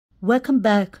Welcome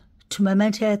back to my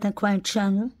Mental Health and Crime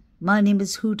channel. My name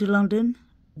is Huda London.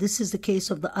 This is the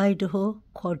case of the Idaho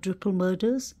quadruple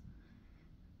murders.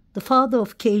 The father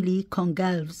of Kaylee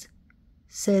KOHBERGE'S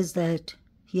says that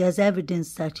he has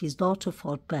evidence that his daughter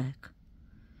fought back.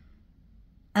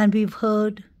 And we've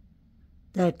heard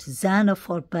that Xana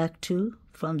fought back too,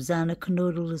 from Xana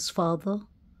Kanoodle's father,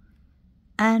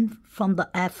 and from the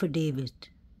affidavit.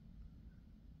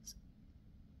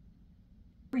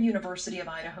 University of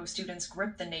Idaho students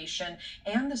gripped the nation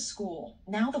and the school.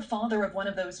 Now the father of one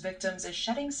of those victims is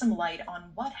shedding some light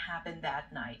on what happened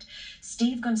that night.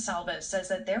 Steve Gonsalves says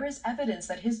that there is evidence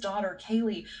that his daughter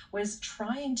Kaylee was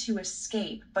trying to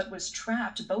escape but was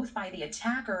trapped both by the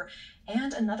attacker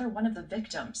and another one of the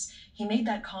victims. He made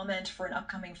that comment for an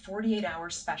upcoming 48-hour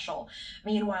special.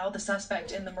 Meanwhile, the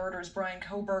suspect in the murders, Bryan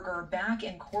Kohberger, back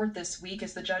in court this week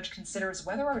as the judge considers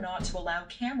whether or not to allow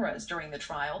cameras during the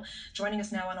trial. Joining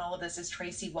us now on all of this is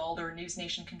Tracy Walder, News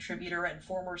Nation contributor and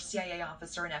former CIA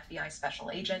officer and FBI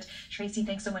special agent. Tracy,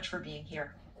 thanks so much for being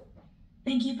here.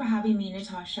 Thank you for having me,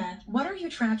 Natasha. What are you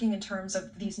tracking in terms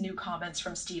of these new comments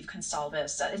from Steve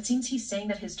Gonsalves? It seems he's saying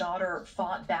that his daughter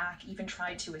fought back, even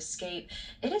tried to escape.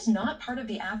 It is not part of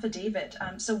the affidavit.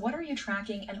 So what are you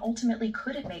tracking, and ultimately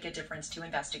could it make a difference to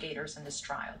investigators in this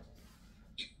trial?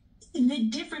 The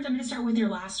difference, I'm going to start with your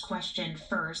last question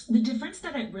first. The difference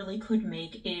that it really could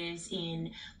make is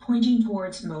in pointing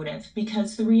towards motive,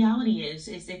 because the reality is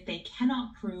if they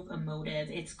cannot prove a motive,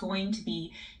 it's going to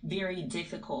be very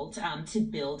difficult to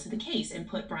build the case and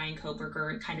put Bryan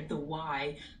Kohberger kind of the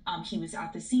why he was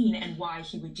at the scene and why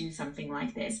he would do something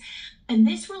like this. And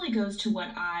this really goes to what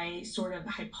I sort of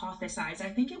hypothesized. I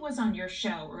think it was on your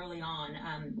show early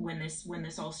on when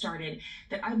this all started,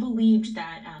 that I believed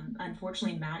that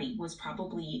unfortunately Maddie was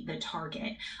probably the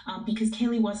target because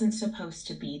Kaylee wasn't supposed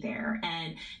to be there,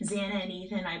 and Xana and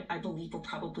Ethan I believe were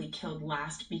probably killed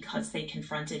last because they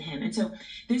confronted him. And so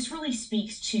this really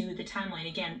speaks to the timeline.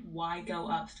 Again, why go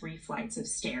up 3 flights of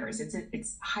stairs?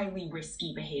 It's highly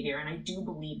risky behavior, and I do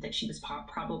believe that she was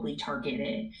probably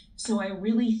targeted. So I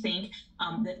really think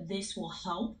that this will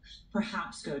help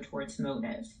perhaps go towards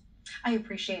motive. I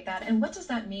appreciate that. And what does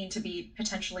that mean to be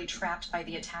potentially trapped by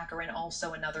the attacker and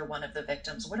also another one of the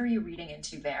victims? What are you reading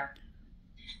into there?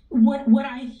 What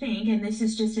I think, and this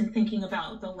is just in thinking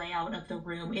about the layout of the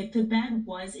room, if the bed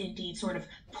was indeed sort of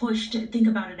pushed, think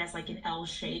about it as like an L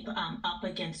shape up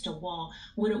against a wall,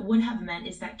 what it would have meant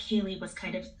is that Kaylee was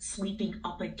kind of sleeping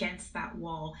up against that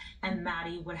wall, and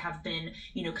Maddie would have been,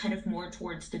 kind of more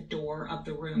towards the door of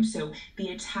the room. So the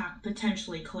attack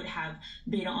potentially could have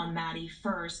been on Maddie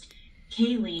first.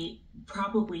 Kaylee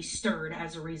probably stirred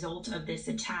as a result of this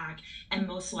attack and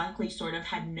most likely sort of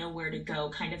had nowhere to go,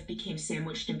 kind of became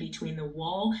sandwiched in between the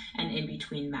wall and in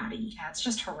between Maddie. Yeah, it's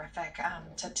just horrific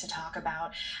to talk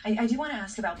about. I do want to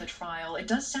ask about the trial. It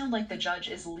does sound like the judge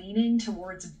is leaning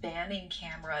towards banning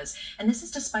cameras, and this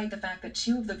is despite the fact that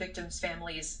 2 of the victims'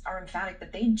 families are emphatic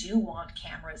that they do want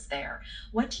cameras there.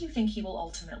 What do you think he will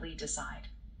ultimately decide?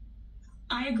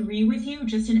 I agree with you.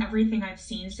 Just in everything I've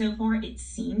seen so far, it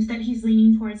seems that he's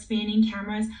leaning towards banning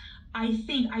cameras. I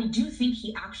do think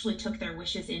he actually took their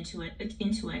wishes into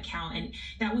account, and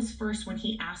that was first when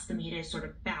he asked the media to sort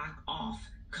of back off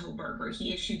Kohberger.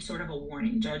 He issued sort of a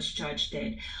warning. Judge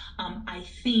did. I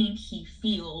think he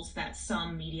feels that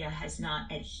some media has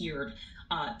not adhered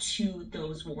to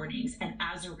those warnings, and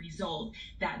as a result,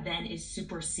 that then is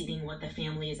superseding what the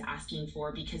family is asking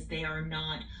for because they are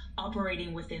not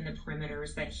operating within the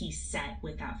perimeters that he set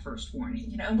with that first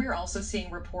warning. And we're also seeing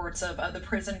reports of the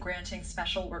prison granting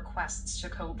special requests to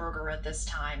Kohberger at this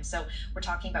time. So we're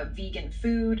talking about vegan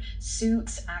food,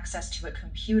 suits, access to a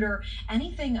computer.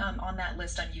 Anything on that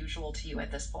list unusual to you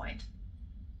at this point?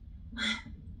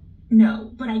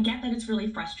 No, but I get that it's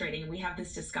really frustrating. We have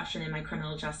this discussion in my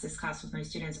criminal justice class with my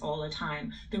students all the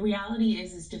time. The reality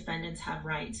is defendants have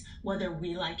rights. Whether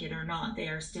we like it or not, they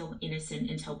are still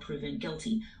innocent until proven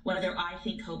guilty. Whether I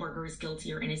think Kohberger is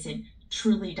guilty or innocent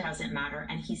truly doesn't matter,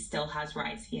 and he still has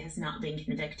rights. He has not been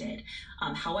convicted.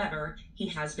 However, he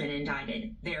has been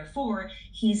indicted. Therefore,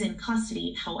 he's in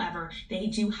custody. However, they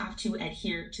do have to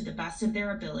adhere to the best of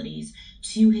their abilities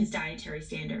to his dietary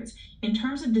standards. In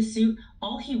terms of the suit,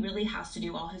 all he really has to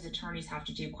do, all his attorneys have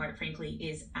to do, quite frankly,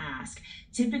 is ask.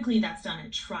 Typically, that's done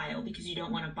at trial because you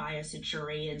don't want to bias a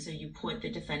jury, and so you put the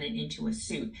defendant into a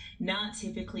suit. Not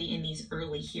typically in these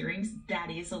early hearings. That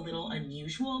is a little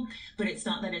unusual, but it's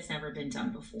not that it's never been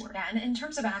done before. Yeah, and in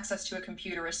terms of access to a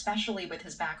computer, especially with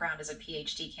his background as a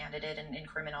PhD candidate in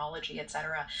criminology,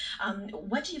 etc.,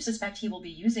 what do you suspect he will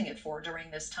be using it for during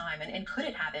this time, and could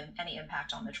it have any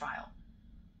impact on the trial?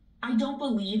 I don't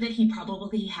believe that he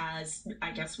probably has, I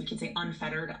guess we could say,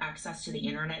 unfettered access to the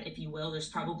internet, if you will. There's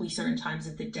probably certain times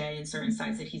of the day and certain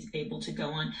sites that he's able to go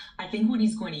on. I think what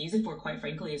he's going to use it for, quite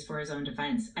frankly, is for his own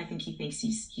defense. I think he thinks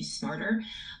he's smarter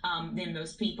than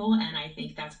most people, and I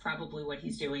think that's probably what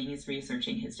he's doing, is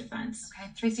researching his defense. Okay,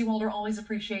 Tracy Walder, always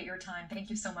appreciate your time. Thank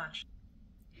you so much.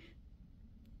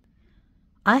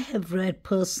 I have read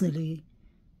personally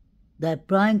that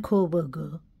Brian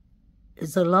Kohlberger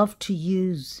is allowed to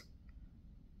use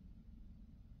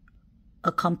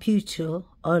a computer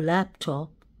or a laptop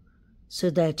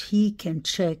so that he can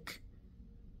check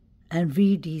and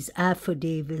read his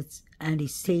affidavits and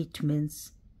his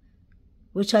statements,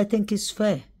 which I think is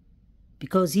fair,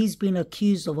 because he's been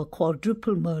accused of a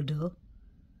quadruple murder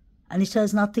and it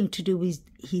has nothing to do with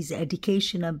his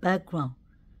education and background.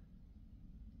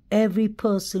 Every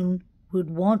person would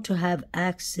want to have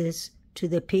access to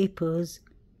the papers,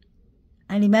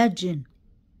 and imagine,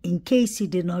 in case he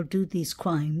did not do these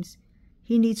crimes,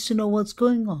 he needs to know what's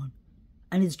going on.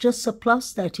 And it's just a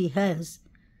plus that he has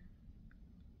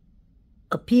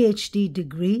a PhD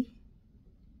degree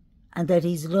and that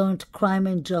he's learned crime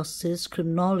and justice,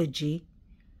 criminology,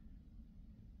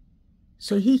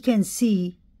 so he can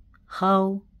see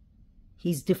how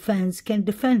his defense can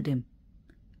defend him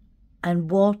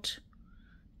and what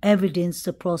evidence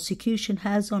the prosecution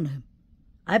has on him.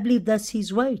 I believe that's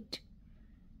his right.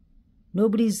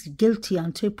 Nobody's guilty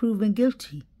until proven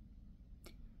guilty.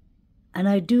 And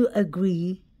I do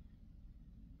agree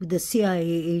with the CIA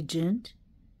agent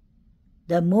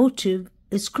that motive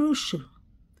is crucial.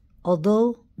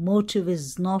 Although motive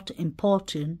is not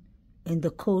important in the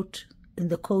courts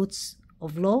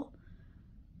of law,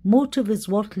 motive is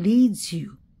what leads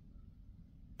you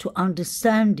to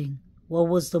understanding what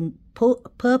was the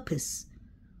purpose,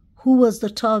 who was the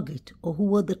target or who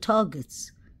were the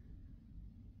targets.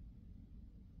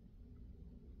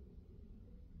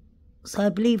 So I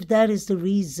believe that is the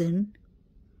reason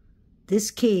this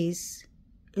case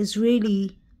is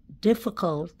really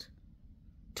difficult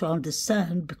to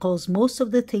understand, because most of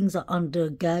the things are under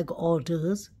gag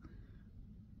orders.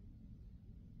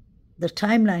 The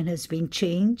timeline has been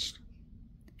changed.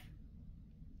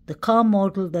 The car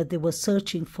model that they were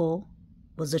searching for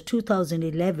was a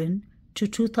 2011 to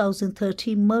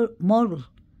 2013 model.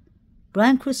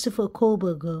 Brian Christopher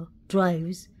Kohlberger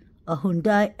drives a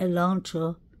Hyundai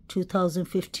Elantra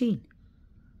 2015.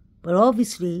 But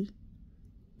obviously,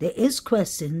 there is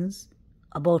questions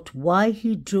about why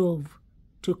he drove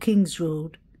to Kings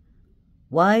Road,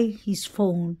 why his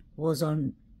phone was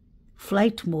on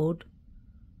flight mode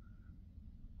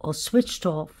or switched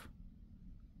off,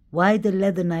 why the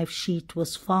leather knife sheath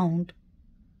was found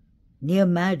near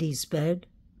Maddie's bed.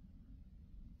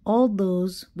 All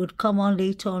those would come on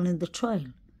later on in the trial.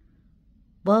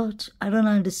 But I don't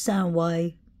understand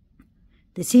why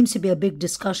there seems to be a big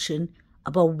discussion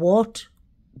about what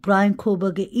Brian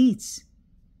Kohlberger eats.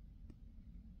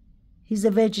 He's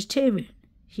a vegetarian.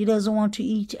 He doesn't want to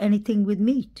eat anything with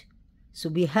meat. So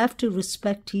we have to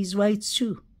respect his rights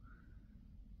too.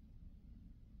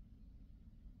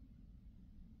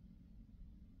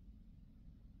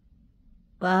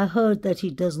 But I heard that he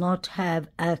does not have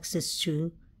access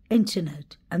to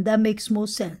internet, and that makes more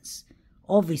sense.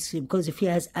 Obviously, because if he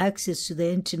has access to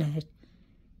the internet,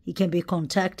 he can be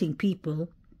contacting people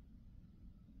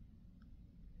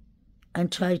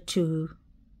and try to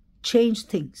change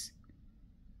things.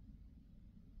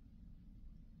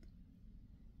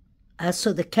 As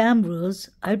for the cameras,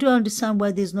 I do understand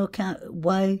why there's no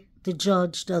why the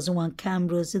judge doesn't want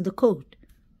cameras in the court.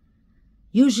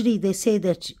 Usually they say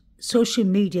that social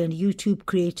media and YouTube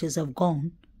creators have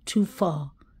gone too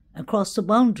far and crossed the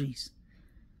boundaries.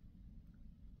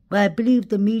 But I believe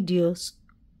the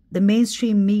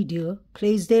mainstream media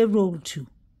plays their role too.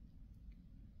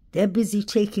 They're busy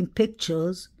taking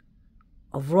pictures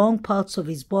of wrong parts of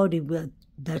his body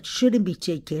that shouldn't be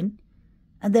taken,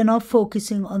 and they're not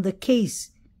focusing on the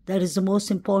case that is the most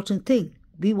important thing.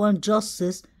 We want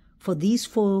justice for these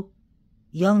 4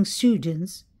 young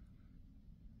students,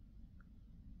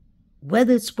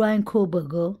 whether it's Brian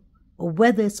Kohlberger or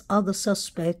whether it's other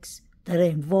suspects that are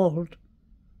involved,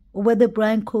 or whether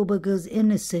Brian Kohlberger is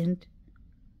innocent.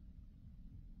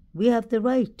 We have the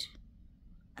right.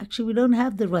 Actually, we don't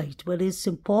have the right, but it's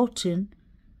important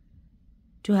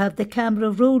to have the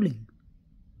camera rolling.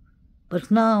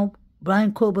 But now,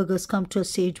 Brian Kohlberger's come to a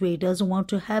stage where he doesn't want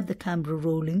to have the camera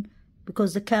rolling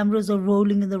because the cameras are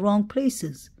rolling in the wrong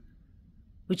places,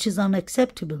 which is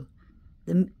unacceptable.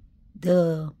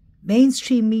 The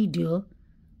mainstream media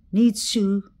needs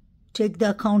to take the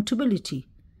accountability,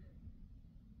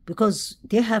 because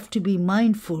they have to be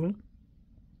mindful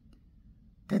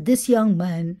that this young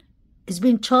man is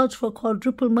being charged for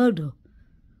quadruple murder.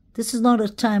 This is not a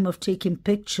time of taking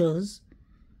pictures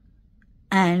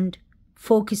and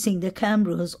focusing their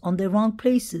cameras on the wrong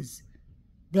places.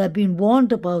 They have been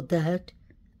warned about that,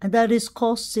 and that is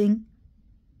costing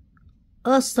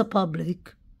us, the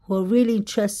public, who are really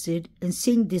interested in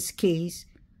seeing this case,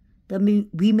 that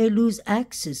we may lose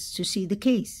access to see the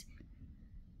case.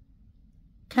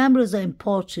 Cameras are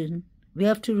important. We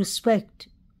have to respect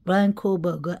Bryan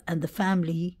Kohberger and the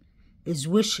family, his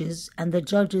wishes and the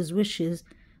judge's wishes,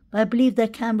 but I believe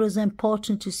that cameras are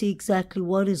important to see exactly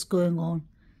what is going on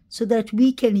so that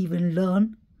we can even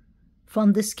learn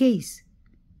from this case.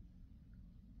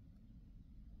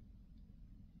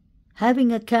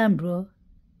 Having a camera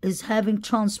is having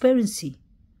transparency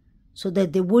so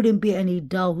that there wouldn't be any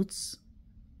doubts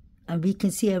and we can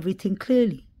see everything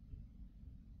clearly.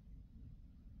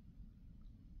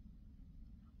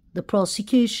 The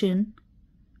prosecution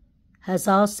has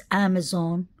asked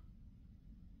Amazon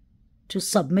to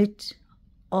submit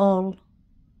all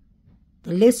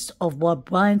the list of what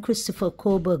Bryan Christopher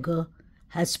Kohberger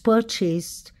has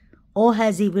purchased or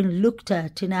has even looked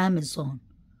at in Amazon,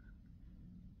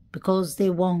 because they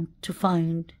want to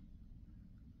find,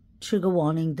 trigger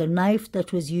warning, the knife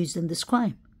that was used in this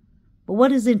crime. But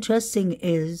what is interesting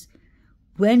is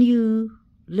when you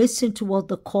listen to what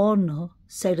the coroner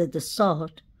said at the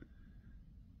start,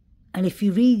 and if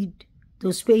you read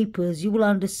those papers, you will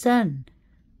understand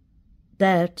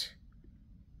that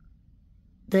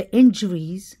the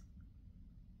injuries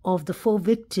of the 4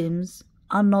 victims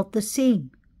are not the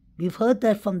same. We've heard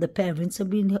that from the parents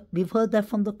and we've heard that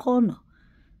from the coroner.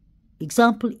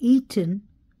 Example, Ethan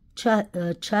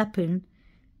Chapin,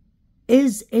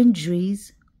 his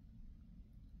injuries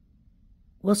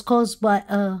was caused by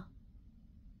a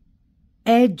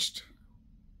edged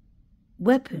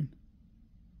weapon.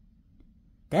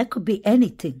 That could be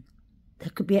anything.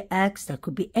 That could be an axe, that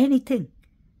could be anything.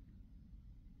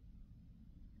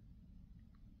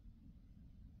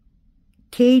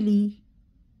 Kaylee,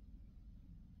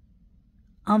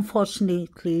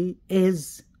 unfortunately,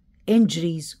 his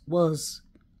injuries was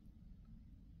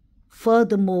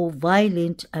furthermore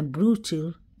violent and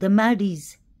brutal than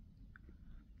Maddie's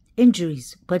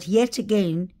injuries. But yet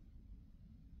again,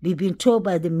 we've been told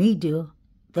by the media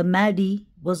that Maddie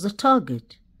was the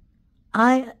target.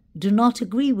 I do not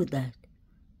agree with that.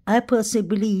 I personally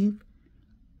believe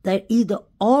that either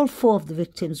all 4 of the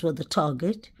victims were the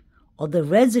target, or the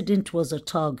resident was a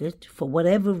target for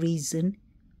whatever reason,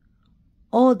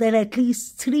 or that at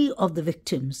least 3 of the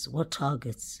victims were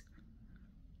targets.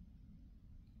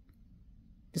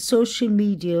 The social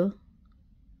media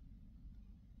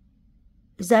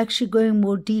is actually going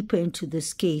more deeper into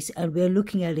this case, and we're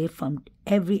looking at it from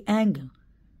every angle.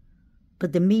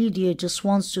 But the media just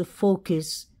wants to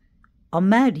focus on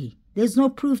Maddie. There's no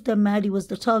proof that Maddie was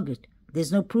the target.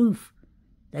 There's no proof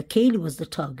that Kaylee was the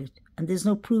target. And there's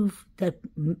no proof that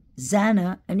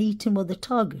Xana and Ethan were the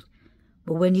target.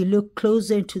 But when you look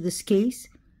closer into this case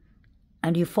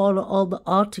and you follow all the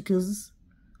articles,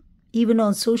 even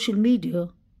on social media,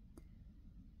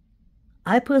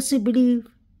 I personally believe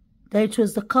that it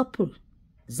was the couple,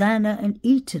 Xana and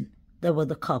Ethan, that were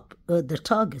the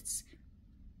targets.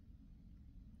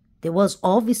 There was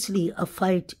obviously a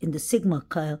fight in the Sigma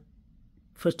Chi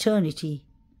fraternity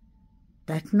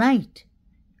that night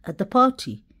at the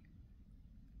party,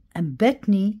 and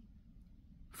Bethany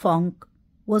Funk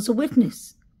was a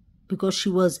witness because she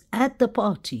was at the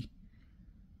party.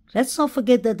 Let's not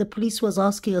forget that the police was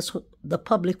asking us, the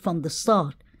public, from the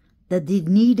start, that they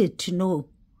needed to know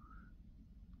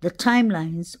the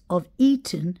timelines of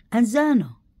Ethan and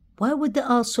Xana. Why would they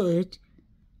ask for it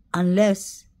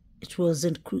unless it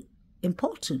wasn't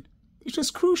important? It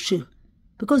was crucial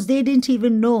because they didn't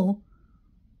even know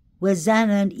where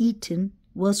Xana and Ethan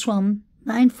was from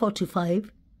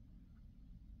 9:45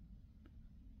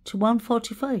 to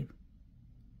 1:45.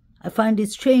 I find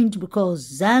it strange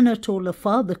because Xana told her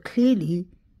father clearly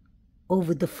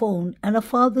over the phone, and her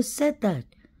father said that.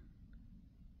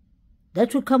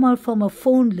 That would come out from a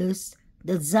phone list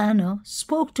that Xana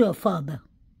spoke to her father.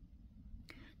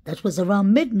 That was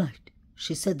around midnight.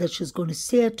 She said that she was going to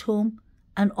stay at home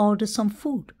and order some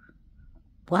food.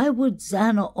 Why would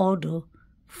Xana order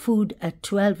food at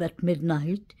 12 at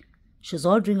midnight? She was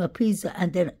ordering a pizza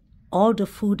and then order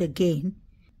food again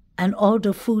and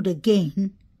order food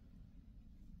again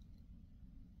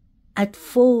at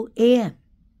 4 a.m.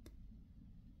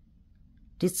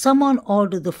 Did someone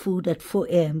order the food at 4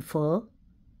 a.m. for?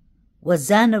 Was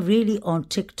Xana really on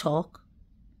TikTok?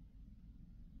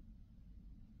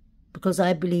 Because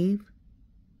I believe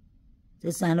that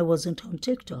Xana wasn't on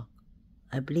TikTok.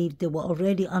 I believe they were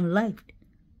already unlived.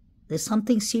 There's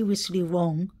something seriously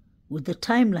wrong with the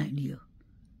timeline here.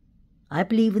 I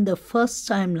believe in the first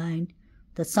timeline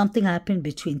that something happened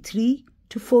between 3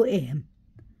 to 4 a.m.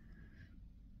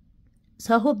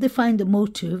 So I hope they find the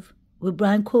motive with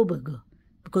Brian Kohberger,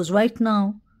 because right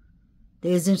now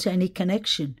there isn't any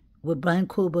connection with Brian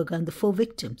Kohberger and the 4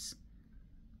 victims.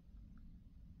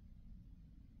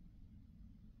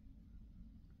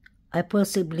 I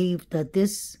personally believe that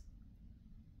this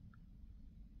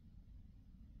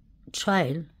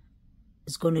trial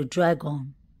is going to drag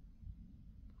on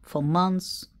for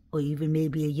months or even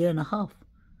maybe a year and a half,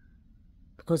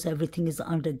 because everything is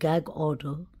under gag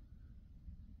order.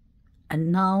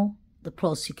 And now the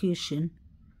prosecution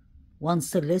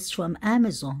wants the list from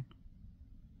Amazon.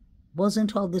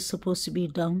 Wasn't all this supposed to be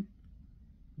done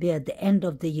there at the end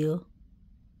of the year?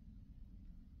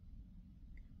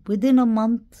 Within a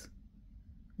month,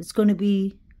 it's going to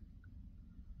be,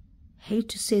 hate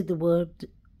to say the word,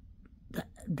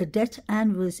 the death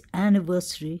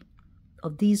anniversary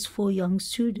of these 4 young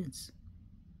students.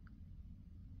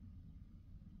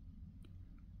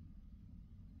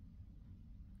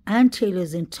 Ann Taylor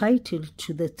is entitled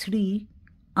to the 3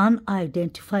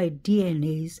 unidentified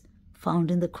DNAs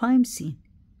found in the crime scene.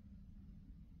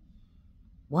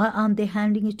 Why aren't they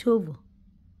handing it over?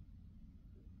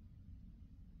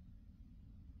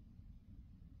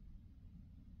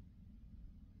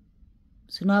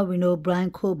 So now we know Brian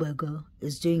Kohberger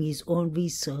is doing his own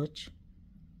research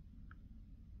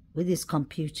with his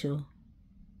computer.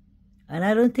 And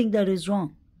I don't think that is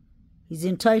wrong. He's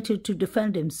entitled to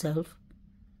defend himself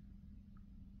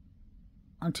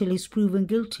until he's proven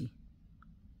guilty.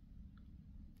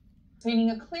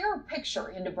 Painting a clearer picture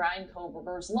into Brian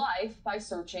Kohberger's life by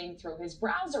searching through his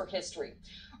browser history.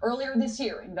 Earlier this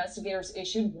year, investigators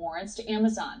issued warrants to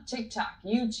Amazon, TikTok,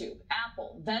 YouTube,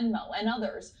 Apple, Venmo, and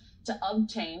others to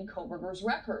obtain Kohberger's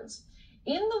records.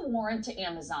 In the warrant to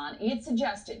Amazon, it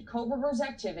suggested Kohberger's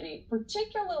activity,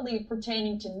 particularly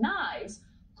pertaining to knives,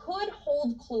 could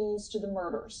hold clues to the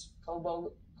murders.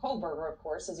 Kohberger, of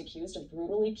course, is accused of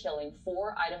brutally killing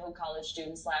 4 Idaho college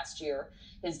students last year.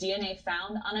 His DNA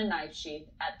found on a knife sheath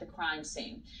at the crime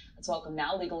scene. Let's welcome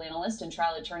now legal analyst and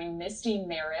trial attorney Misty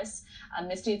Maris.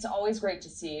 Misty, it's always great to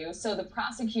see you. So the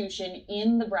prosecution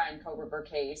in the Brian Kohberger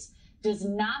case does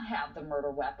not have the murder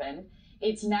weapon.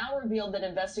 It's now revealed that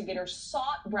investigators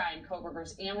sought Brian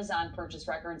Kohberger's Amazon purchase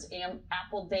records,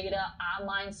 Apple data,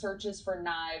 online searches for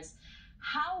knives.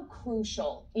 How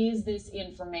crucial is this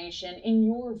information, in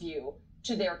your view,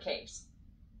 to their case?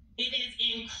 It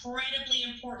is incredibly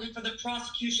important for the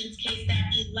prosecution's case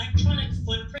that electronic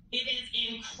footprint. It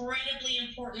is incredibly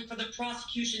important for the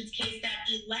prosecution's case that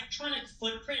electronic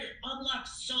footprint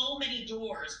unlocks so many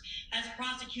doors as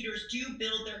prosecutors do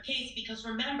build their case. Because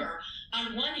remember,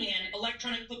 on one hand,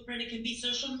 electronic footprint, it can be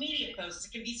social media posts,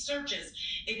 it can be searches,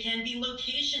 it can be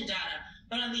location data.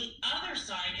 But on the other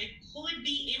side, it could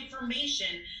be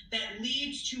information that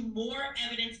leads to more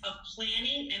evidence of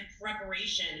planning and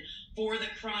preparation for the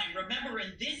crime. Remember,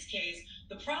 in this case,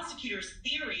 the prosecutor's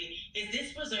theory is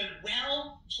this was a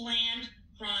well-planned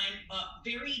crime,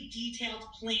 very detailed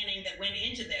planning that went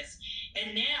into this.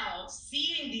 And now,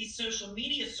 seeing these social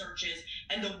media searches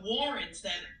and the warrants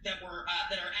that are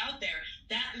out there,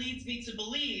 that leads me to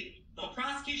believe the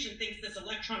prosecution thinks this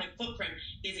electronic footprint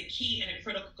is a key and a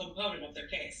critical component of their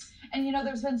case. And you know,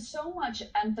 there's been so much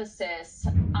emphasis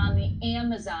on the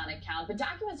Amazon account, but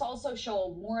documents also show a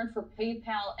warrant for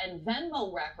PayPal and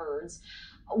Venmo records.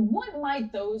 What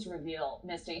might those reveal,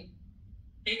 Misty?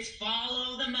 It's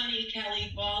follow the money,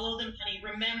 Kelly, follow the money.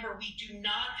 Remember, we do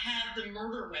not have the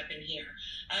murder weapon here.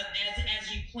 As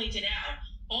you pointed out,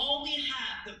 all we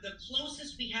have, the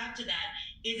closest we have to that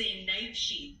is a knife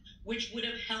sheath, which would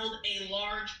have held a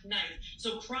large knife.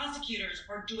 So prosecutors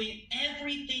are doing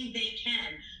everything they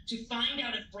can to find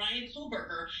out if Brian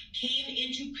Kohberger came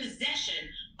into possession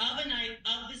of a knife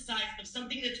of the size of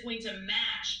something that's going to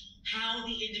match how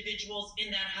the individuals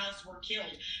in that house were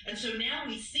killed. And so now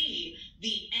we see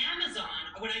the Amazon,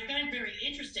 what I find very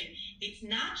interesting, it's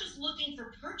not just looking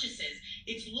for purchases,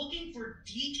 it's looking for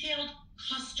detailed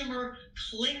customer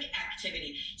click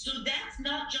activity. So that's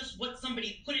not just what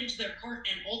somebody put into their cart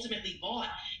and ultimately bought.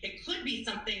 It could be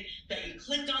something that you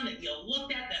clicked on, that you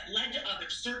looked at, that led to other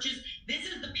searches. This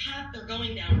is the path they're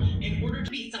going down in order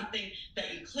to be something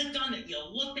that you clicked on, that you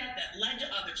looked at, that led to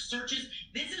other searches.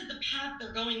 This is the path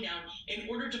they're going down in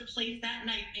order to place that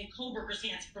knife in Kohberger's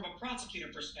hands from a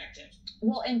prosecutor perspective.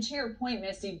 Well, and to your point,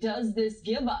 Misty, does this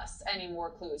give us any more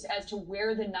clues as to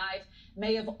where the knife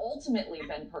may have ultimately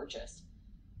been purchased?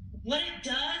 What it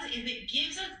does is it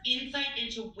gives us insight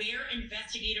into where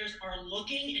investigators are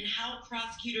looking and how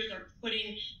prosecutors are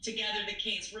putting together the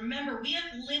case. Remember, we have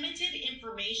limited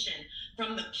information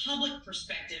from the public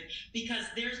perspective because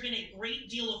there's been a great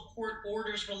deal of court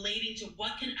orders relating to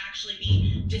what can actually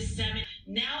be disseminated.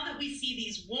 Now that we see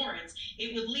these warrants,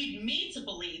 it would lead me to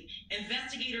believe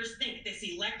investigators think this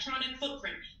electronic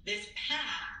footprint, this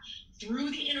path,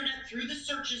 through the internet, through the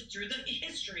searches, through the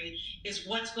history, is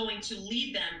what's going to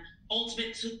lead them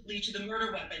ultimately to the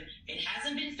murder weapon. It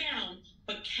hasn't been found,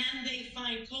 but can they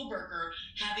find Kohberger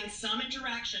having some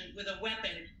interaction with a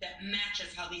weapon that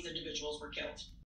matches how these individuals were killed?